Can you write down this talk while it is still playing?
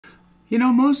You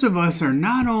know, most of us are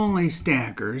not only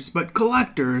stackers, but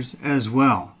collectors as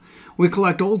well. We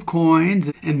collect old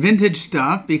coins and vintage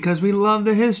stuff because we love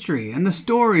the history and the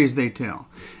stories they tell.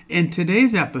 In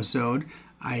today's episode,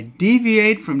 I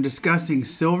deviate from discussing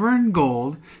silver and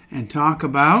gold and talk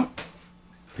about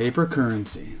paper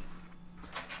currency.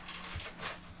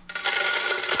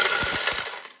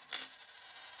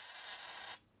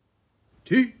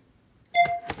 T.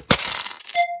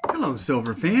 Hello,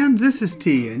 silver fans. This is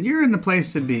T, and you're in the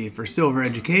place to be for silver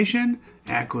education,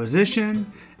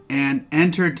 acquisition, and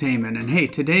entertainment. And hey,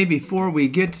 today, before we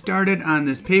get started on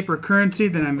this paper currency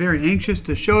that I'm very anxious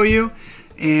to show you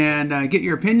and get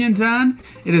your opinions on,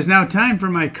 it is now time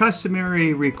for my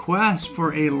customary request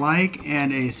for a like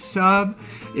and a sub.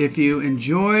 If you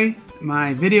enjoy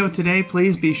my video today,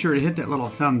 please be sure to hit that little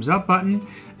thumbs up button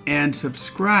and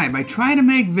subscribe. I try to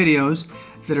make videos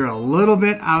that are a little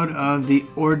bit out of the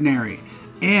ordinary.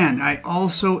 And I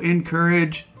also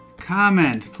encourage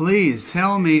comments. Please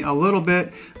tell me a little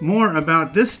bit more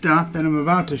about this stuff that I'm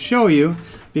about to show you,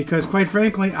 because quite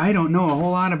frankly, I don't know a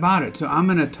whole lot about it. So I'm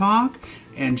going to talk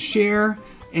and share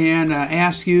and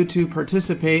ask you to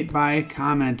participate by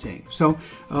commenting. So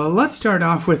let's start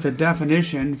off with a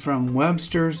definition from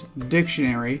Webster's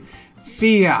Dictionary.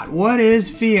 Fiat. What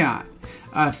is fiat?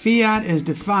 Fiat is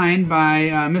defined by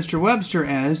Mr. Webster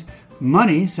as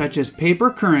money such as paper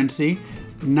currency,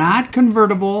 not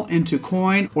convertible into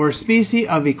coin or specie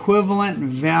of equivalent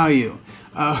value.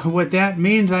 What that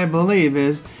means, I believe,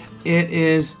 is it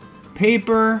is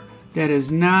paper that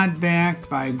is not backed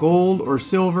by gold or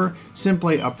silver,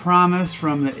 simply a promise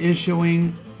from the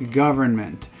issuing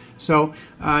government. So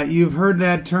you've heard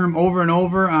that term over and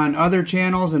over on other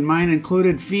channels, and mine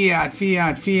included, fiat,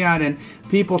 fiat, fiat, and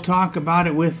people talk about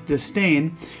it with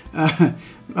disdain.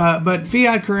 But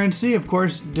fiat currency, of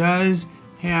course, does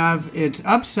have its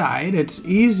upside. It's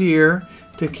easier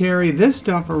to carry this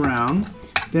stuff around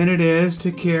than it is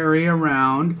to carry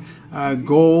around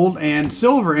gold and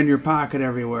silver in your pocket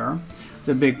everywhere.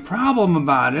 The big problem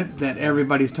about it that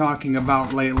everybody's talking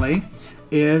about lately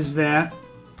is that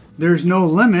there's no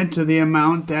limit to the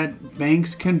amount that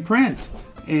banks can print.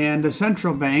 And the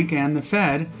central bank and the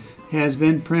Fed has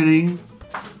been printing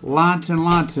lots and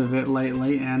lots of it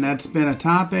lately, and that's been a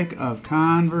topic of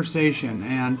conversation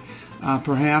and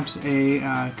perhaps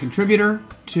a contributor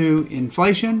to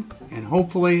inflation and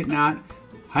hopefully not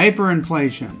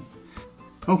hyperinflation.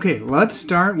 Okay, let's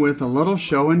start with a little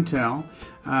show and tell.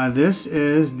 This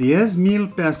is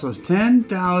 10,000 pesos,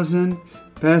 10,000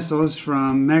 pesos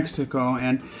from Mexico,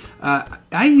 and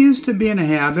I used to be in a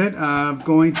habit of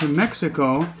going to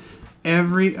Mexico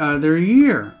every other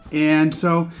year. And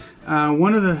so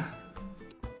one of the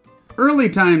early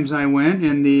times I went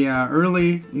in the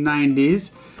early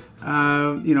 90s,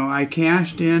 I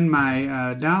cashed in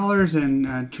my dollars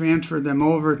and transferred them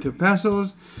over to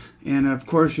pesos. And of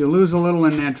course, you lose a little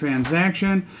in that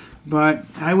transaction. But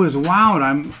I was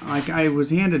wowed. I was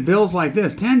handed bills like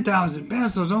this, 10,000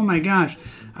 pesos. Oh my gosh,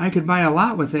 I could buy a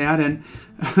lot with that. And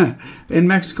in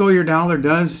Mexico, your dollar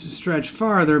does stretch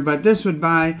farther, but this would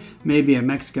buy maybe a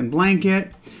Mexican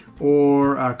blanket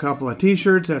or a couple of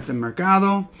t-shirts at the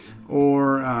mercado,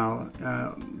 or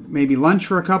maybe lunch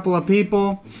for a couple of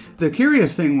people. The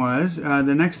curious thing was,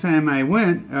 the next time I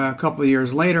went, a couple of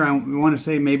years later, I want to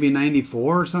say maybe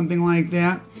 94 or something like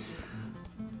that,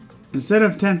 instead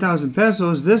of 10,000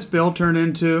 pesos, this bill turned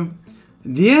into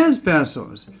 10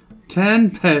 pesos,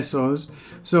 10 pesos.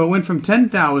 So it went from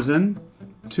 10,000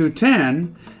 to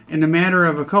 10 in a matter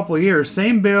of a couple of years.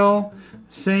 Same bill,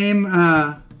 same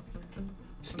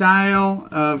style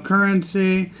of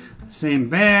currency, same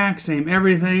back, same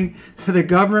everything. The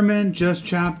government just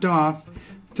chopped off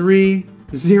 3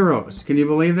 zeros. Can you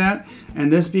believe that?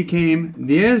 And this became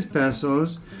 10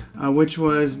 pesos, which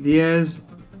was 10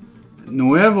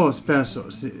 nuevos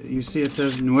pesos. You see it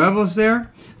says nuevos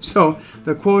there? So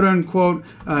the quote-unquote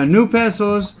new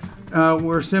pesos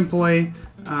were simply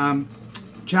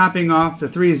chopping off the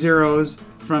 3 zeros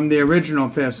from the original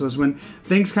pesos when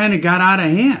things kind of got out of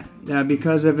hand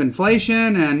because of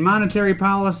inflation and monetary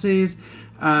policies.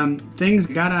 Things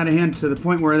got out of hand to the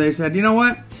point where they said, you know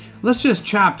what? Let's just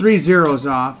chop 3 zeros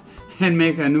off and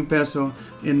make a new peso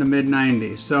in the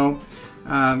mid-90s. So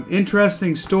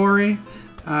interesting story.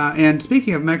 And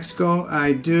speaking of Mexico,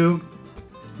 I'm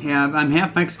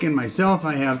half Mexican myself.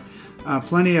 I have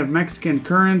plenty of Mexican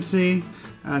currency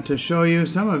to show you.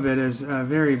 Some of it is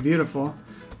very beautiful.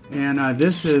 And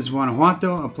this is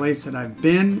Guanajuato, a place that I've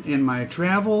been in my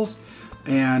travels,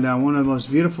 and one of the most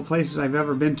beautiful places I've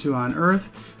ever been to on earth.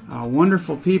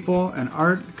 Wonderful people, an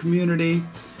art community,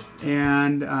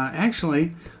 and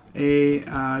actually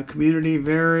a community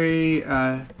very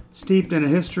steeped in a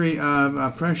history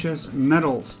of precious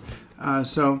metals.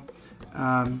 So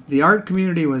the art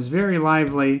community was very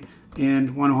lively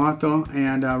in Guanajuato,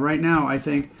 and right now I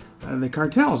think the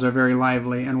cartels are very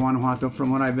lively in Guanajuato from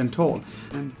what I've been told.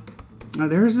 And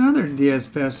there's another 10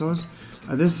 pesos.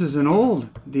 This is an old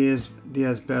 10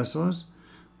 pesos.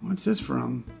 What's this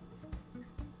from?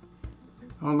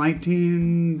 Oh,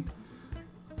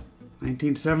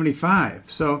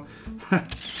 1975. So,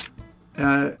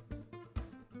 and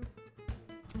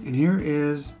here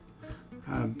is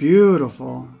a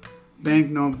beautiful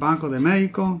banknote, Banco de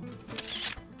Mexico,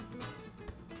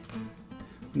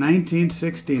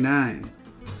 1969.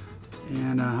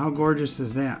 And how gorgeous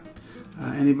is that?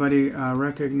 Anybody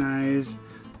recognize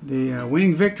the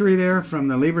winning victory there from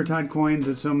the Libertad coins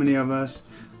that so many of us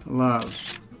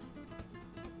love?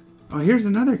 Oh, here's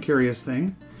another curious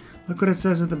thing. Look what it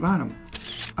says at the bottom.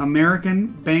 American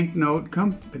Banknote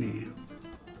Company.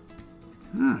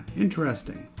 Ah,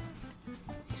 interesting.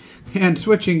 And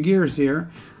switching gears here,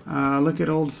 look at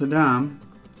old Saddam.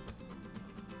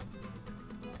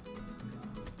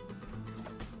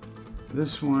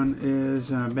 This one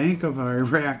is Bank of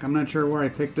Iraq. I'm not sure where I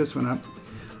picked this one up.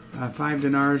 5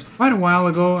 dinars. Quite a while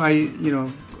ago, I,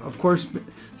 of course,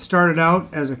 started out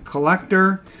as a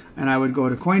collector, and I would go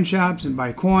to coin shops and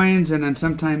buy coins, and then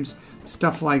sometimes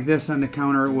stuff like this on the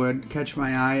counter would catch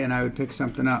my eye, and I would pick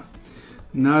something up.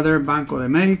 Another Banco de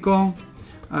Mexico.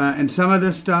 And some of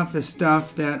this stuff is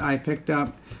stuff that I picked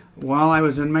up while I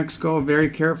was in Mexico, very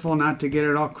careful not to get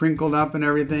it all crinkled up and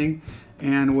everything,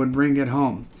 and would bring it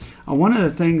home. One of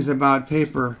the things about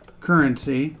paper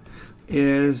currency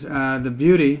is the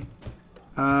beauty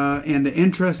and the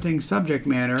interesting subject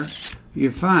matter you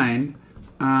find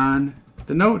on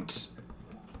the notes.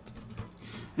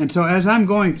 And so as I'm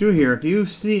going through here, if you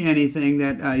see anything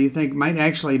that you think might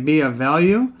actually be of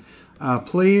value,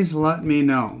 please let me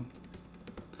know.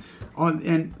 Oh,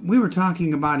 and we were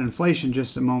talking about inflation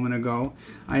just a moment ago.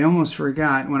 I almost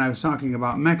forgot when I was talking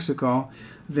about Mexico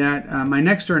that my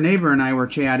next door neighbor and I were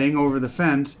chatting over the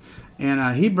fence,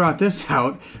 and he brought this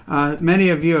out. Many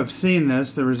of you have seen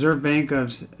this, the Reserve Bank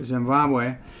of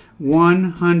Zimbabwe,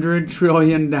 $100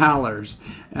 trillion.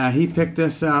 He picked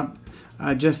this up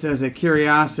just as a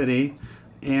curiosity,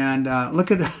 and look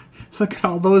at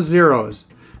all those zeros.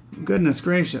 Goodness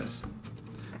gracious.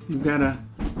 You've got a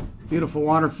beautiful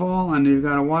waterfall, and you've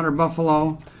got a water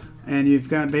buffalo, and you've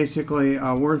got basically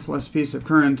a worthless piece of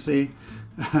currency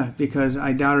because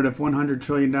I doubt if $100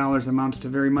 trillion amounts to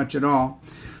very much at all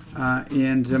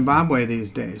in Zimbabwe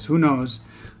these days. Who knows?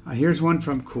 Here's one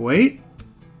from Kuwait.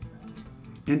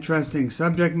 Interesting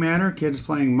subject matter. Kids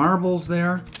playing marbles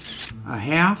there. A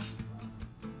half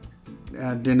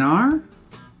dinar.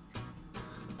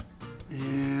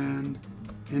 And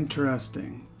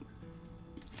interesting.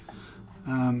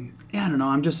 Yeah, I don't know.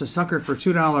 I'm just a sucker for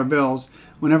 $2 bills.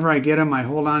 Whenever I get them, I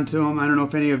hold on to them. I don't know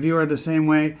if any of you are the same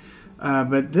way.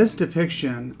 But this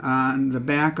depiction on the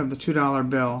back of the $2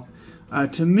 bill,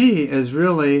 to me, is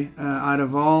really, out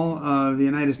of all of the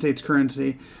United States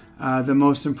currency, the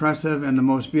most impressive and the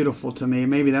most beautiful to me.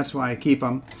 Maybe that's why I keep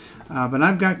them. But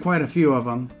I've got quite a few of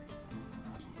them.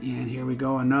 And here we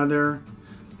go, another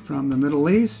from the Middle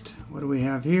East. What do we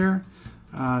have here?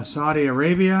 Saudi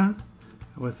Arabia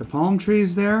with the palm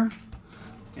trees there.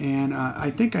 And I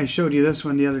think I showed you this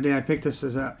one the other day. I picked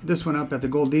this one up at the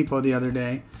Gold Depot the other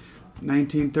day.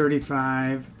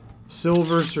 1935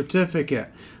 silver certificate,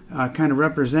 kind of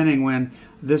representing when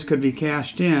this could be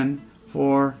cashed in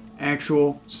for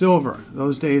actual silver.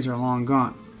 Those days are long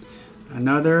gone.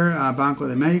 Another Banco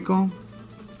de Mexico.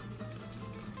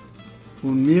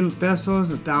 1,000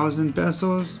 pesos, 1,000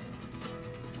 pesos.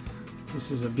 This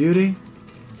is a beauty.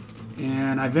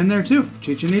 And I've been there too,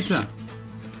 Chichen Itza.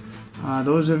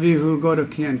 Those of you who go to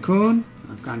Cancun,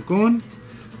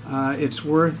 it's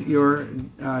worth your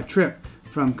trip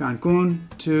from Cancun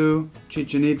to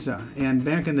Chichen Itza. And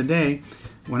back in the day,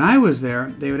 when I was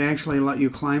there, they would actually let you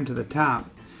climb to the top.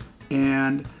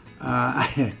 And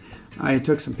I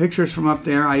took some pictures from up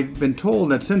there. I've been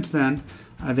told that since then,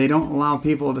 they don't allow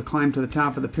people to climb to the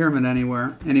top of the pyramid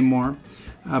anymore.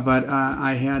 But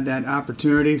I had that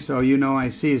opportunity, so you know I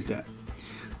seized it.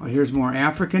 Well, here's more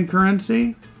African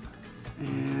currency.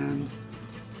 And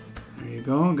there you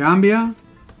go, Gambia.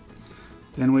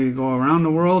 Then we go around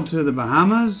the world to the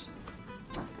Bahamas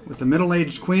with the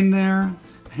middle-aged queen there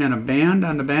and a band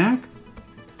on the back.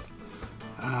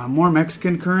 More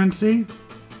Mexican currency.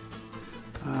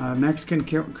 Mexican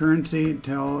currency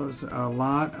tells a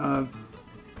lot of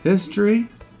history.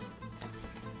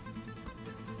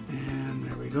 And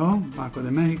there we go, Banco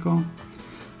de Mexico.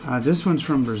 This one's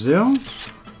from Brazil.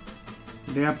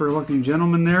 Dapper looking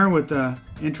gentleman there with the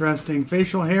interesting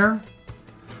facial hair.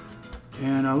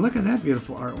 And look at that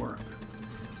beautiful artwork.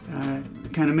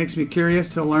 It kind of makes me curious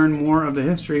to learn more of the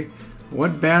history.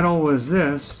 What battle was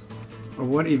this? Or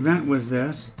what event was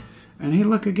this? And hey,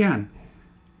 look again.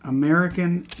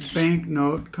 American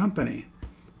Banknote Company.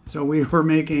 So we were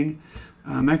making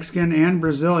Mexican and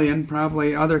Brazilian,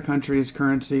 probably other countries'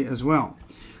 currency as well.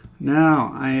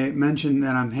 Now, I mentioned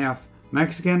that I'm half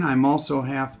Mexican. I'm also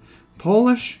half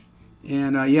Polish.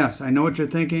 And yes, I know what you're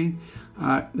thinking.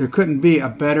 There couldn't be a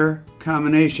better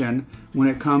combination when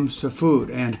it comes to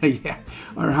food. And yeah,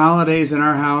 our holidays in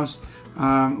our house,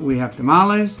 we have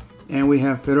tamales and we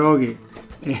have pierogi.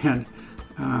 And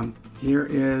here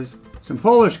is some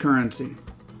Polish currency.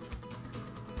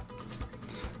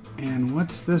 And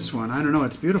what's this one? I don't know.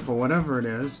 It's beautiful, whatever it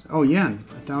is. Oh, yen.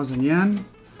 1,000 yen.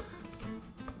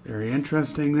 Very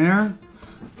interesting there.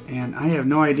 And I have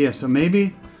no idea. So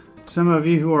maybe some of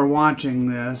you who are watching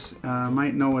this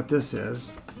might know what this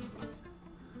is.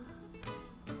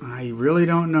 I really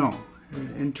don't know.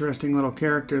 Interesting little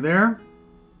character there.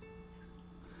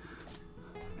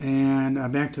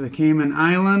 And back to the Cayman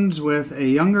Islands with a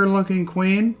younger looking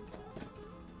queen.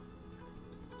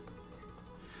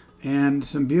 And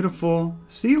some beautiful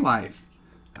sea life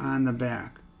on the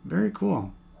back. Very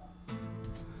cool.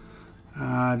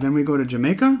 Then we go to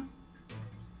Jamaica.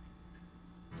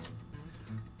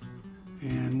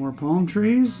 And more palm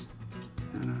trees.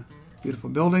 And a beautiful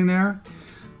building there.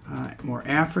 More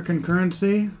African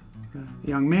currency. A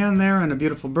young man there and a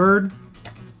beautiful bird.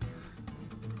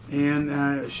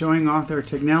 And showing off their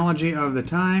technology of the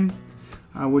time,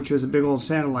 which was a big old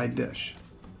satellite dish.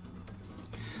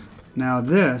 Now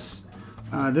this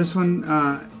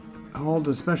one holds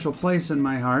a special place in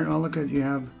my heart. Oh, look at, you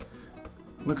have,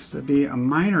 looks to be a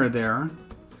miner there.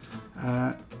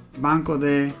 Banco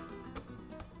del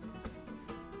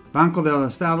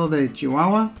Estado de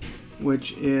Chihuahua,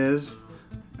 which is,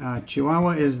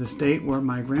 Chihuahua is the state where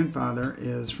my grandfather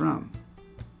is from.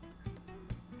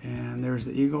 And there's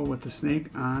the eagle with the snake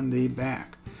on the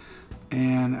back.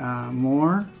 And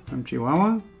more from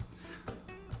Chihuahua.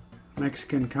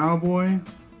 Mexican cowboy.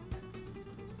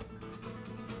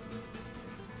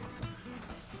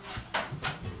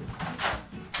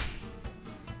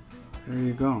 There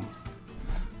you go.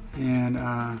 And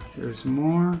there's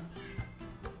more.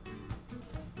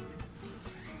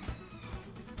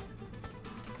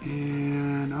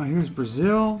 And oh, here's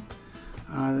Brazil.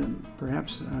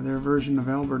 Perhaps their version of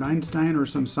Albert Einstein or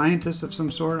some scientist of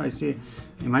some sort. I see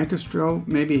a microscope.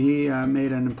 Maybe he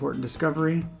made an important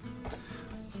discovery.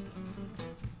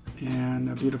 And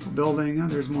a beautiful building. Oh,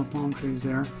 there's more palm trees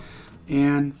there.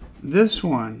 And this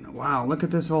one, wow, look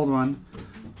at this old one.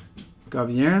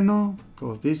 Gobierno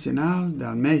Provincial de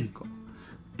México.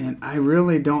 And I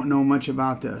really don't know much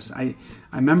about this. I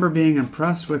remember being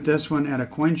impressed with this one at a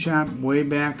coin shop way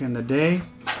back in the day.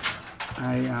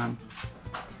 I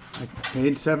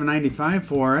paid $7.95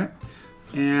 for it,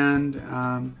 and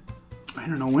I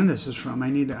don't know when this is from.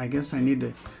 I guess I need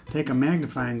to take a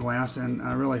magnifying glass and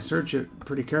really search it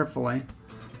pretty carefully.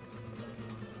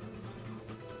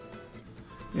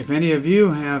 If any of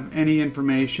you have any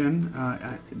information,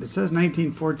 it says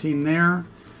 1914 there,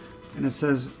 and it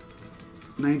says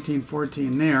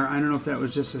 1914 there. I don't know if that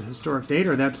was just a historic date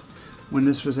or that's when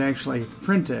this was actually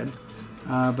printed.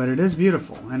 But it is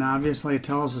beautiful, and obviously it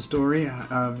tells the story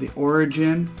of the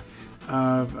origin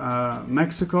of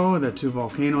Mexico, the two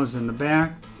volcanoes in the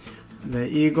back, the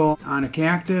eagle on a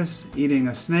cactus eating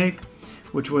a snake,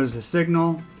 which was a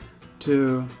signal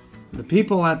to the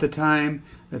people at the time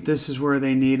that this is where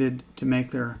they needed to make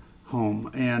their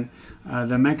home. And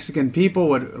the Mexican people,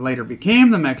 what later became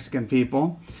the Mexican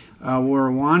people,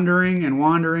 were wandering and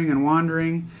wandering and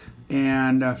wandering,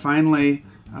 and finally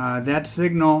that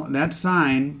signal, that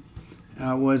sign,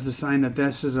 was the sign that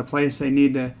this is a place they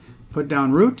need to put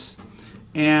down roots.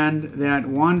 And that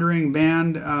wandering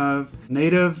band of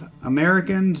Native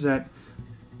Americans that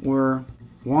were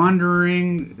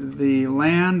wandering the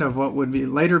land of what would be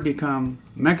later become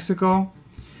Mexico,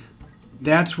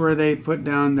 that's where they put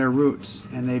down their roots,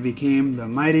 and they became the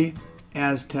mighty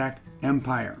Aztec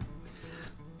Empire.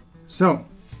 So,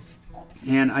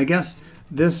 and I guess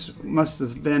this must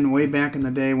have been way back in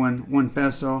the day when 1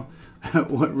 peso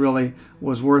what really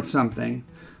was worth something.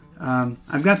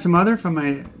 I've got some other from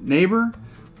my neighbor.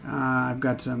 I've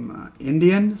got some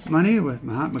Indian money with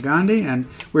Mahatma Gandhi, and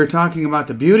we were talking about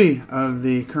the beauty of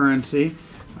the currency.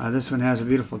 This one has a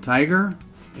beautiful tiger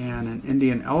and an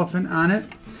Indian elephant on it.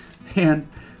 And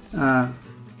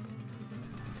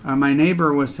my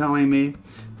neighbor was telling me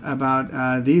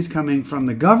about these coming from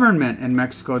the government in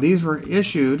Mexico. These were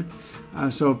issued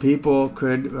so people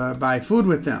could buy food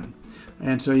with them.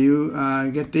 And so you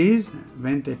get these,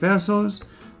 20 pesos,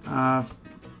 valid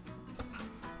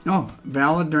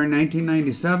during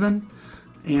 1997,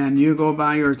 and you go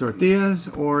buy your tortillas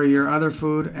or your other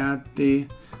food at the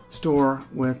store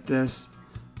with this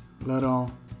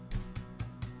little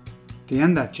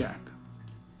tienda check.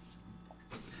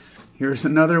 Here's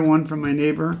another one from my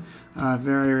neighbor.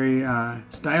 Very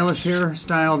stylish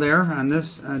hairstyle there on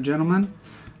this gentleman.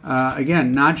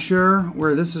 Again, not sure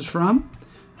where this is from.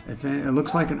 If it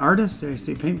looks like an artist, I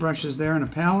see paintbrushes there and a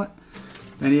palette.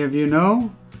 If any of you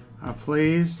know,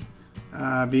 please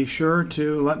be sure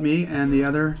to let me and the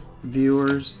other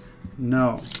viewers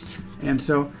know. And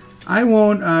so I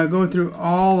won't go through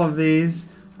all of these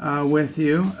with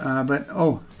you, but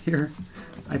here,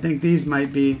 I think these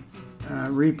might be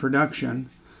reproduction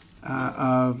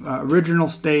of original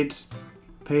states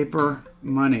paper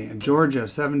money. Georgia,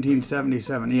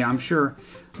 1777. Yeah, I'm sure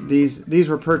these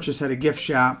were purchased at a gift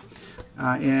shop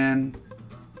in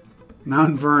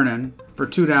Mount Vernon for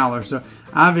 $2. So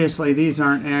obviously these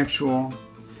aren't actual,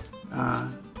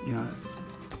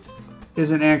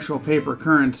 isn't actual paper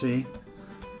currency.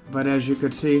 But as you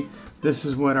could see, this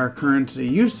is what our currency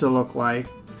used to look like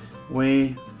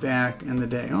way back in the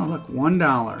day. Oh, look,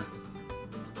 $1.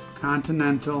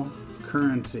 Continental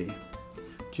currency.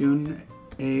 June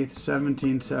 8th,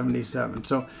 1777.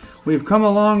 So we've come a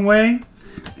long way.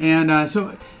 And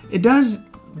so it does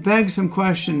beg some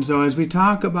questions, though, as we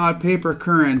talk about paper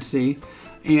currency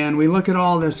and we look at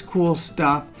all this cool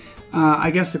stuff.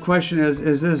 I guess the question is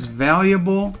this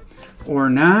valuable or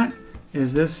not?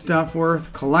 Is this stuff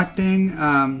worth collecting,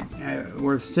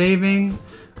 worth saving?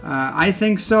 I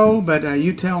think so, but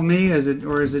you tell me, is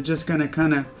it just going to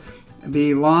kind of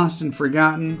be lost and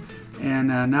forgotten and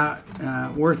not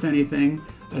worth anything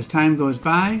as time goes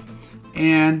by?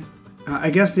 And I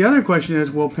guess the other question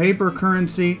is, will paper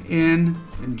currency in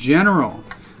general,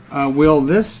 will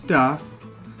this stuff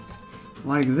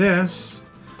like this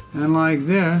and like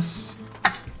this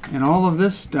and all of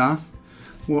this stuff,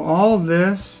 will all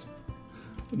this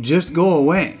just go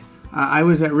away? I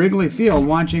was at Wrigley Field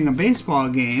watching a baseball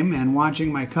game and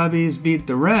watching my Cubbies beat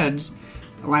the Reds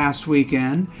last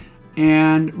weekend,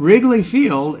 and Wrigley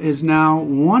Field is now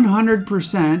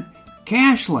 100%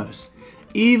 cashless.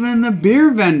 Even the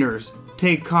beer vendors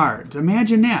take cards.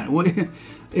 Imagine that.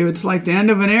 It's like the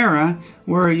end of an era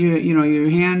where you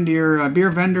hand your beer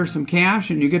vendor some cash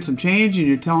and you get some change and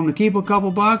you tell him to keep a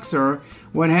couple bucks or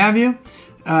what have you.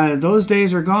 Those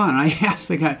days are gone. I asked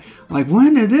the guy, like,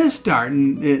 when did this start?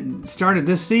 And it started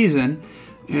this season.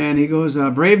 And he goes,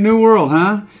 brave new world,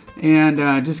 huh?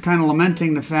 And just kind of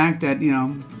lamenting the fact that,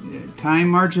 time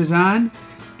marches on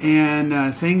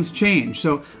and things change.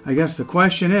 So I guess the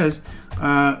question is,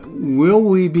 will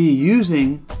we be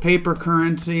using paper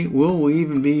currency? Will we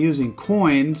even be using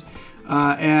coins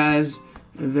as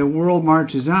the world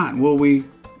marches on? Will we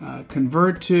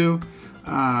convert to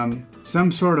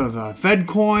some sort of Fed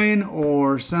coin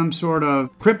or some sort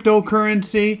of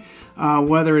cryptocurrency,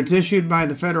 whether it's issued by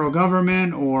the federal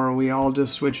government or we all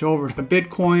just switch over to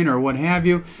Bitcoin or what have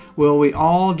you? Will we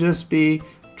all just be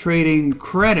trading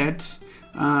credits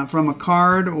from a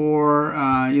card or,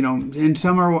 in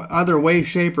some other way,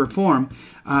 shape, or form?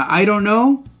 I don't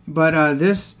know, but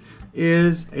this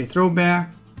is a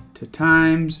throwback to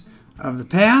times of the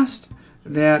past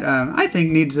that I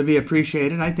think needs to be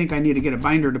appreciated. I think I need to get a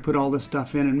binder to put all this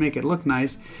stuff in and make it look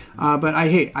nice. But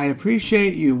I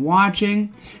appreciate you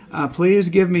watching. Please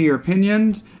give me your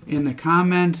opinions in the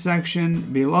comment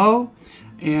section below.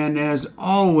 And as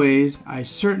always, I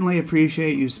certainly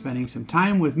appreciate you spending some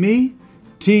time with me,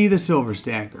 T the Silver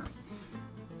Stacker.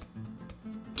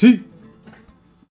 T.